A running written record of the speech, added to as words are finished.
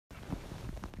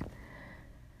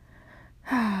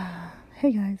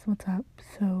Hey guys, what's up?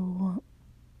 So,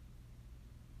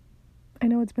 I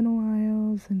know it's been a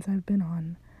while since I've been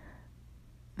on.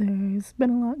 There's been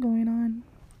a lot going on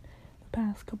the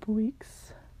past couple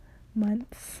weeks,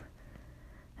 months,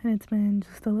 and it's been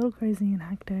just a little crazy and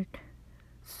hectic.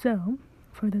 So,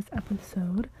 for this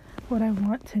episode, what I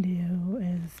want to do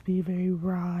is be very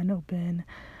raw and open,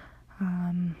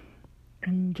 and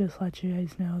just let you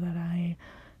guys know that I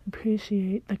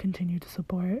appreciate the continued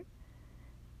support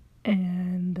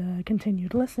and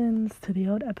continued listens to the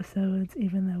old episodes.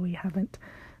 Even though we haven't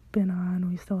been on,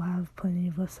 we still have plenty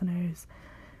of listeners,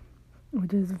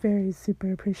 which is very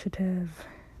super appreciative.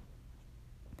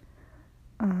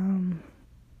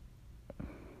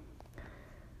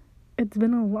 It's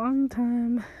been a long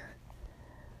time,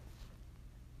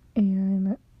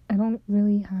 and I don't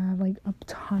really have like a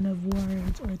ton of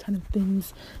words or a ton of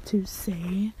things to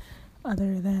say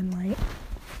other than like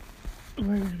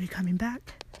we're gonna be coming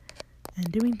back and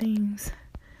doing things,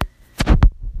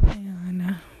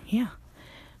 and yeah.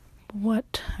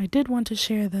 What I did want to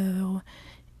share though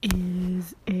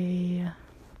is a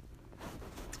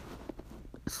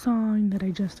song that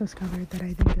I just discovered that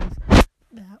I think is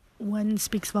that one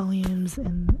speaks volumes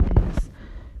and is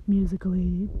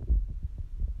musically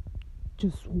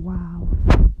just wow.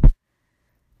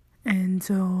 And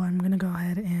so I'm gonna go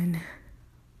ahead and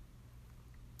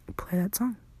play that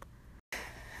song.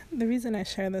 The reason I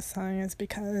share this song is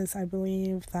because I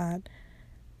believe that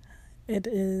it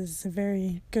is a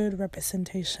very good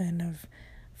representation of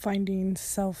finding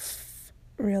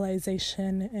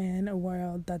self-realization in a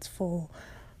world that's full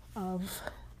of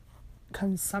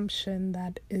consumption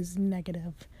that is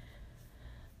negative.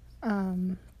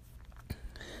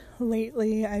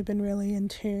 Lately, I've been really in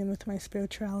tune with my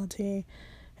spirituality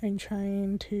and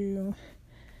trying to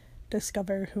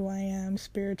discover who I am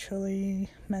spiritually,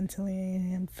 mentally,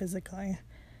 and physically.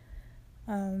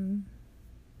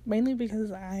 Mainly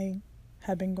because I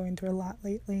have been going through a lot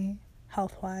lately,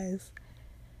 health-wise,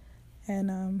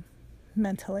 and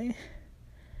mentally.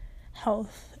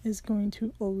 Health is going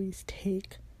to always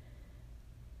take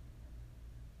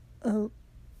a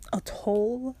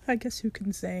toll, I guess you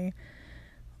can say,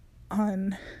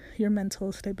 on your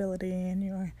mental stability and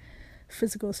your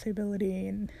physical stability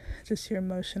and just your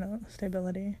emotional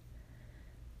stability.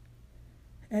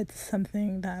 It's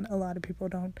something that a lot of people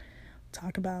don't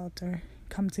talk about or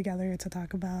come together to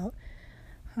talk about.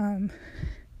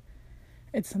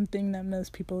 It's something that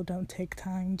most people don't take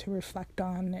time to reflect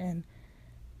on and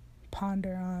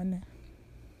ponder on.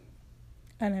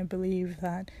 And I believe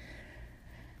that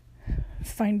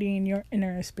finding your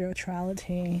inner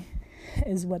spirituality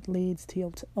is what leads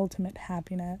to ultimate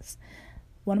happiness.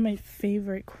 One of my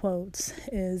favorite quotes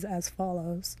is as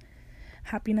follows: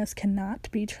 Happiness cannot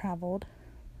be traveled,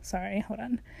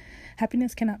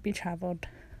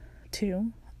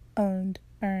 to, owned,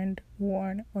 earned,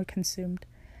 worn, or consumed.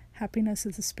 Happiness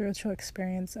is a spiritual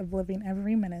experience of living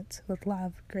every minute with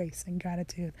love, grace, and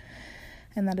gratitude.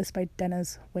 And that is by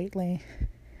Dennis Waitley.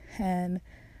 And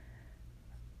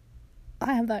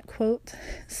I have that quote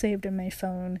saved in my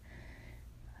phone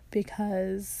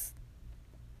because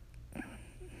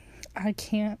I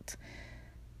can't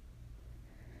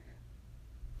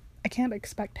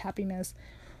expect happiness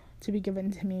to be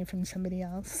given to me from somebody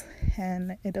else,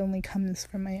 and it only comes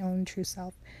from my own true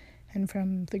self and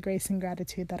from the grace and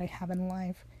gratitude that I have in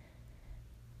life.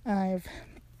 I've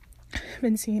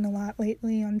been seeing a lot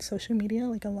lately on social media,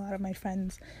 like a lot of my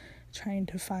friends trying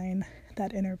to find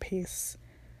that inner peace,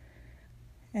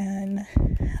 and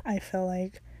I feel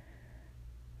like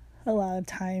a lot of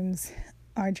times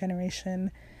our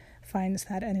generation finds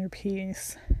that inner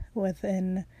peace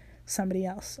within somebody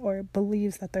else, or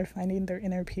believes that they're finding their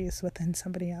inner peace within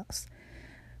somebody else.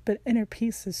 But inner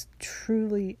peace is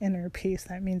truly inner peace.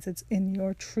 That means it's in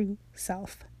your true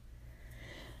self.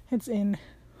 It's in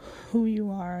who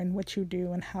you are and what you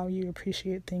do and how you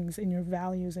appreciate things, in your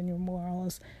values and your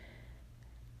morals,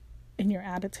 in your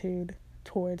attitude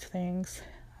towards things.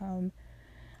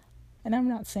 And I'm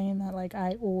not saying that like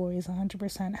I always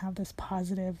 100% have this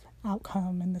positive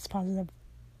outcome and this positive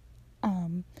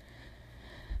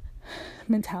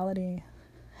mentality.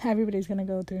 Everybody's going to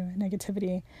go through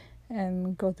negativity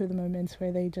and go through the moments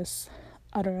where they just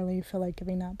utterly feel like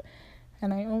giving up.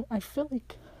 And I feel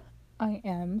like I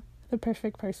am the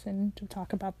perfect person to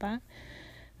talk about that,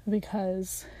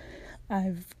 because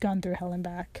I've gone through hell and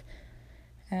back.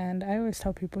 And I always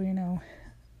tell people,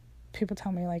 people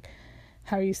tell me like,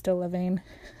 how are you still living?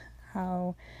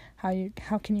 How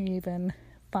can you even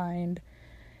find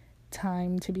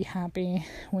time to be happy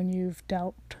when you've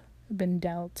been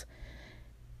dealt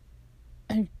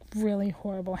a really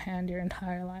horrible hand your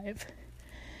entire life.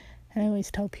 And I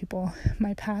always tell people,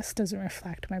 my past doesn't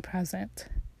reflect my present.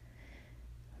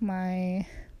 My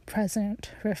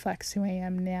present reflects who I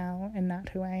am now and not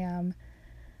who I am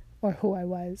or who I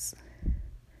was.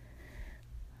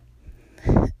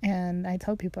 And I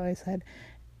tell people, I said,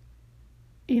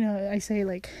 I say,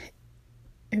 like,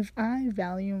 if I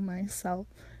value myself,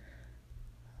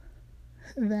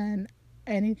 then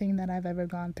anything that I've ever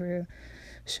gone through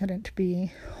shouldn't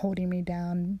be holding me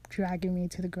down, dragging me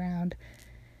to the ground.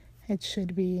 It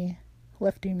should be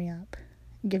lifting me up,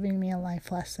 giving me a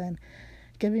life lesson,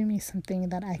 giving me something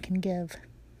that I can give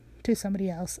to somebody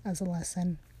else as a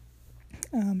lesson.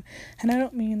 And I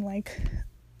don't mean like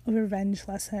a revenge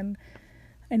lesson.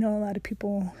 I know a lot of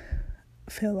people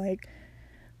feel like,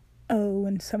 oh,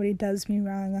 when somebody does me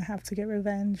wrong, I have to get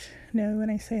revenge. No, when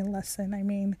I say lesson, I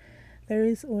mean there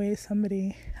is always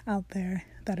somebody out there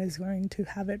that is going to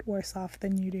have it worse off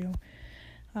than you do,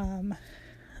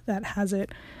 that has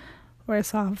it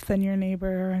worse off than your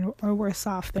neighbor or worse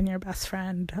off than your best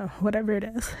friend, or whatever it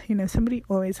is. Somebody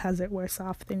always has it worse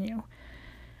off than you.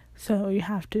 So you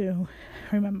have to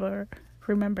remember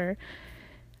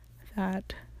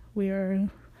that we are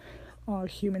all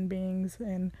human beings,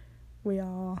 and we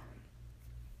all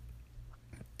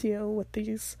deal with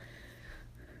these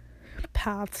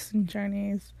paths and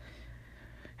journeys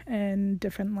and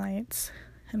different lights,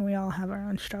 and we all have our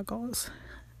own struggles.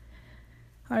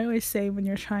 I always say, when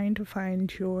you're trying to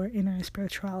find your inner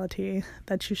spirituality,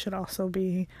 that you should also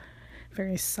be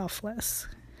very selfless.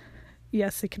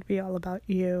 Yes, it could be all about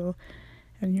you,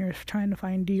 and you're trying to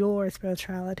find your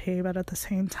spirituality, but at the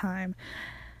same time,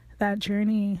 that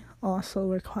journey also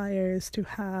requires to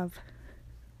have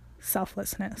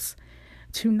selflessness,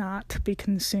 to not be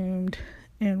consumed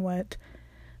in what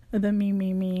the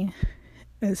me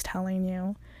is telling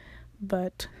you,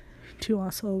 but to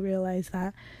also realize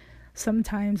that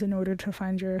sometimes in order to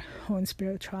find your own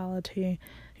spirituality,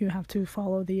 you have to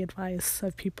follow the advice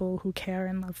of people who care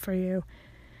and love for you,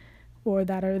 or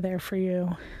that are there for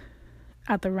you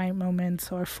at the right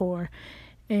moments, or for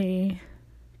a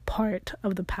part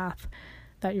of the path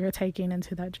that you're taking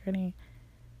into that journey.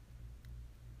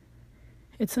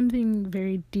 It's something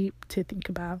very deep to think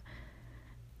about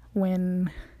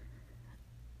when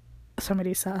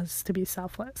somebody says to be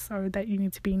selfless, or that you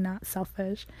need to be not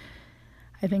selfish.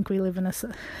 I think we live in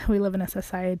a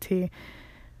society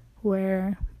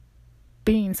where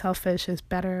being selfish is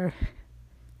better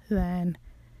than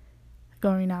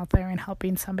going out there and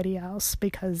helping somebody else,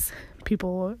 because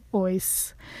people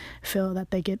always feel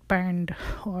that they get burned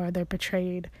or they're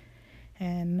betrayed.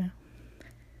 And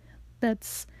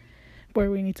that's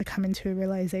where we need to come into a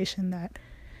realization that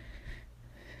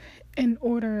in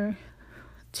order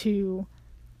to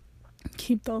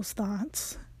keep those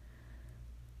thoughts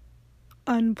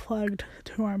unplugged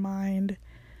to our mind,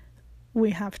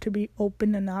 we have to be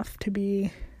open enough to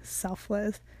be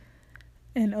selfless,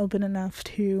 and open enough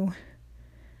to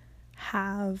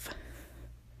have,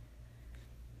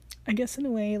 I guess in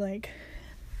a way, like,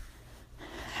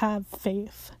 have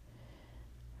faith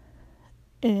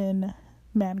in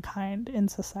mankind, in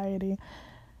society.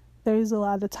 There's a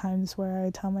lot of times where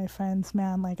I tell my friends,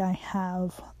 man, like, I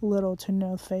have little to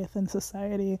no faith in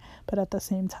society, but at the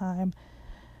same time,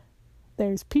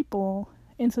 there's people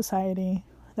in society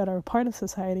that are a part of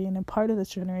society and a part of this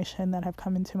generation that have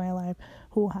come into my life,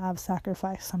 who have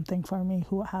sacrificed something for me,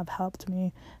 who have helped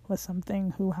me with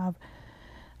something, who have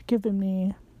given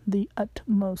me the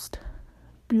utmost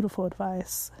beautiful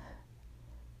advice.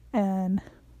 And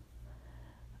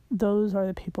those are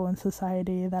the people in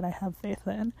society that I have faith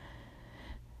in.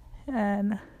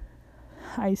 And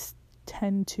I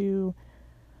tend to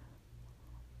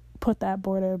put that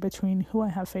border between who I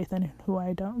have faith in and who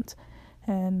I don't.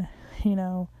 And,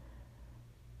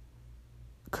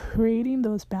 creating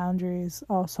those boundaries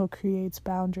also creates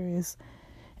boundaries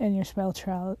in your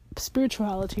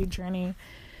spirituality journey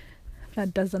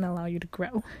that doesn't allow you to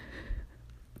grow.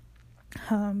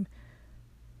 I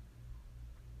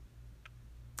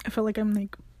feel like I'm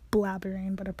like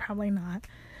blabbering, but I'm probably not.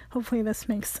 Hopefully this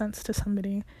makes sense to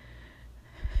somebody.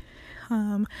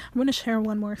 I'm going to share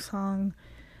one more song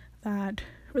that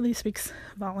really speaks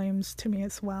volumes to me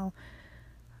as well,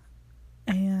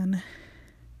 and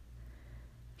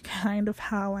kind of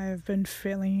how I've been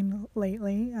feeling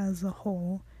lately as a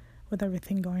whole with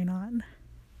everything going on.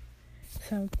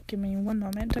 So give me one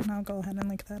moment and I'll go ahead and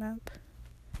link that up.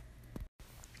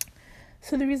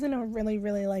 So the reason I really,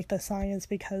 really like this song is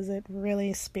because it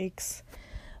really speaks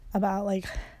about like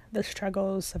the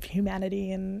struggles of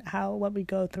humanity and what we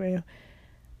go through,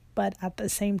 but at the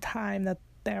same time that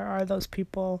there are those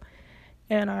people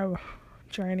in our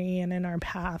journey and in our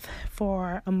path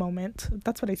for a moment.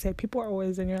 That's what I say. People are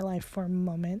always in your life for a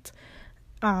moment.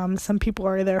 Some people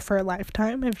are there for a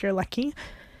lifetime if you're lucky.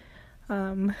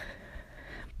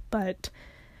 But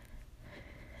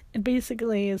it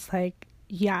basically is like,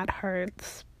 yeah, it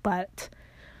hurts, but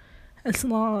as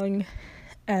long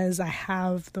as I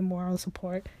have the moral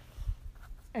support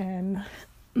and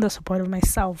the support of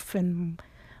myself and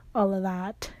all of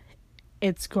that,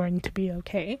 it's going to be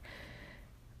okay.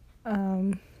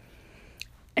 And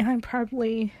I'm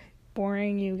probably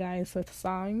boring you guys with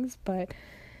songs, but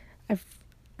I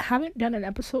haven't done an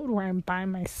episode where I'm by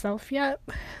myself yet,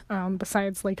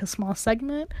 besides like a small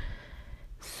segment.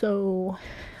 So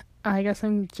I guess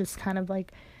I'm just kind of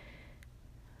like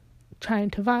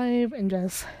trying to vibe and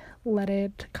just let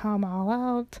it come all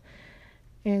out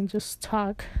and just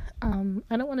talk. I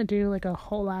don't want to do like a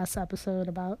whole ass episode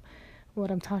about what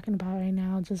I'm talking about right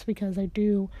now, just because I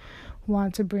do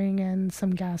want to bring in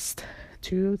some guests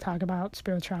to talk about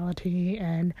spirituality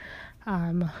and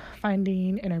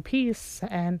finding inner peace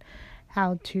and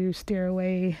how to steer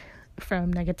away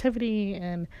from negativity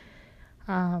and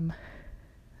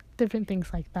different things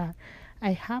like that.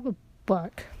 I have a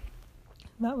book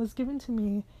that was given to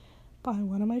me by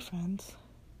one of my friends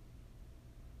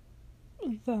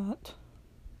that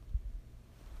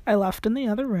I left in the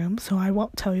other room, so I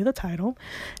won't tell you the title.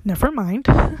 Never mind.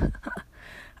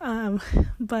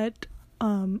 But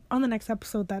on the next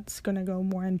episode, that's going to go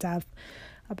more in depth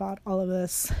about all of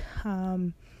this.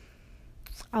 I'll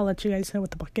let you guys know what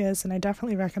the book is, and I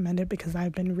definitely recommend it because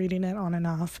I've been reading it on and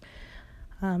off.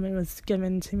 It was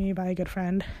given to me by a good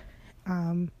friend,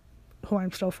 who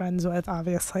I'm still friends with,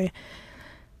 obviously.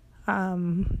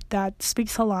 That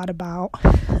speaks a lot about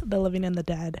the living and the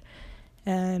dead.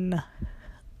 And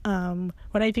when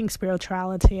I think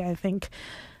spirituality, I think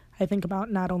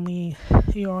about not only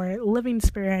your living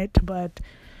spirit, but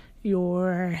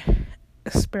your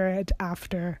spirit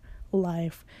after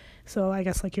life. So I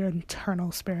guess like your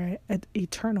eternal spirit,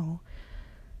 eternal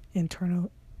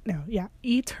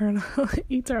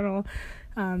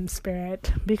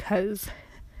spirit, because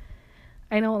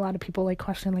I know a lot of people like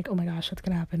question like, oh my gosh, what's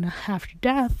gonna happen after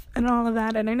death and all of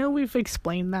that. And I know we've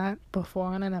explained that before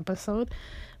on an episode,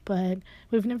 but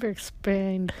we've never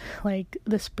explained like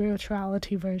the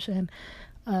spirituality version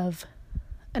of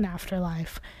an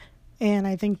afterlife. And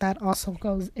I think that also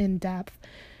goes in depth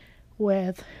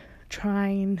with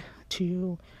trying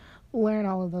to learn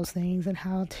all of those things and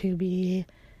how to be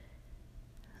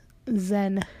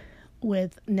zen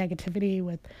with negativity,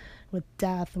 with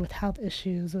death, with health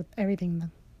issues, with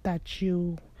everything that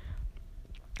you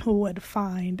would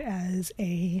find as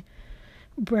a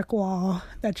brick wall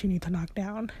that you need to knock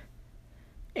down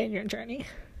in your journey.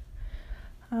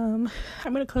 I'm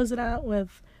going to close it out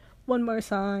with one more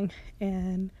song,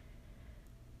 and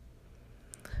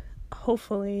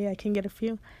hopefully I can get a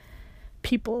few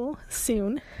people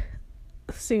soon.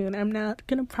 I'm not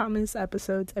going to promise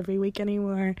episodes every week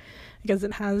anymore because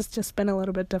it has just been a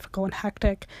little bit difficult and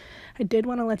hectic. I did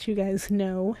want to let you guys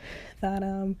know that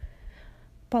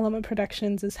Paloma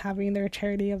Productions is having their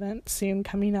charity event soon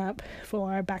coming up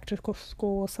for back to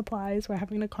school supplies. We're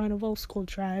having a carnival school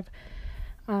drive.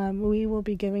 We will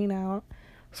be giving out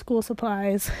school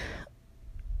supplies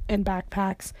and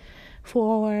backpacks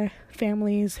for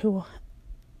families who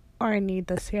are in need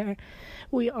this year.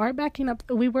 We are backing up.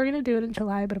 We were going to do it in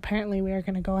July, but apparently we are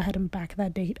going to go ahead and back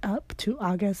that date up to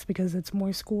August because it's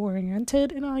more school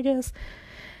oriented in August.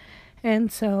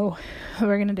 And so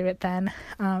we're going to do it then.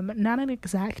 Not an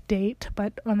exact date,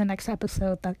 but on the next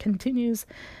episode that continues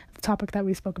the topic that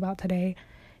we spoke about today,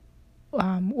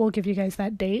 we'll give you guys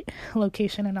that date,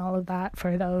 location, and all of that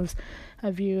for those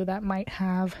of you that might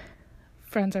have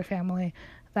friends or family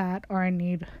that are in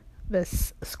need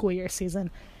this school year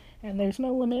season. And there's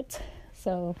no limit,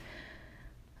 so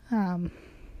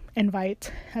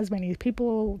invite as many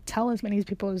people, tell as many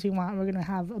people as you want. We're going to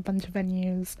have a bunch of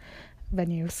vendors,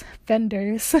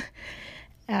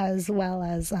 as well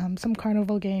as some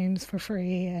carnival games for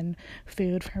free and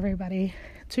food for everybody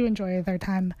to enjoy their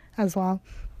time as well.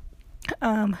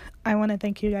 I want to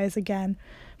thank you guys again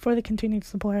for the continued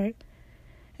support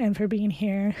and for being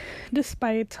here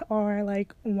despite our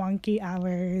like wonky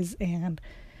hours and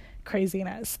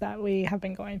craziness that we have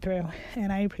been going through,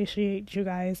 and I appreciate you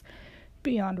guys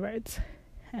beyond words.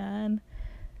 And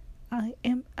I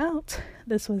am out.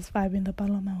 This was Vibing the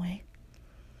Paloma Way.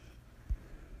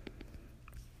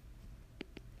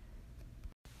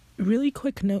 Really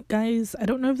quick note, guys, I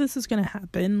don't know if this is gonna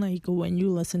happen like when you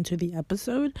listen to the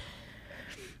episode,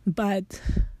 but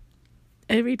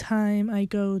every time I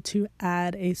go to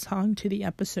add a song to the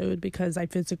episode, because I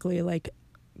physically like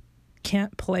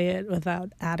can't play it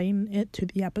without adding it to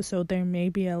the episode. There may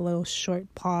be a little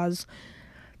short pause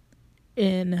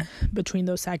in between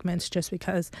those segments just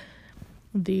because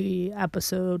the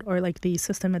episode or like the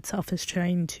system itself is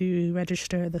trying to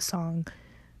register the song,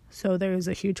 so there is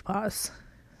a huge pause.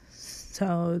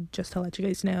 So just to let you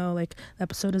guys know, like, the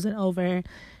episode isn't over.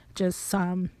 Just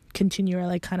continue or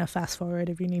like kind of fast forward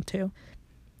if you need to.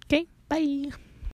 Okay, bye.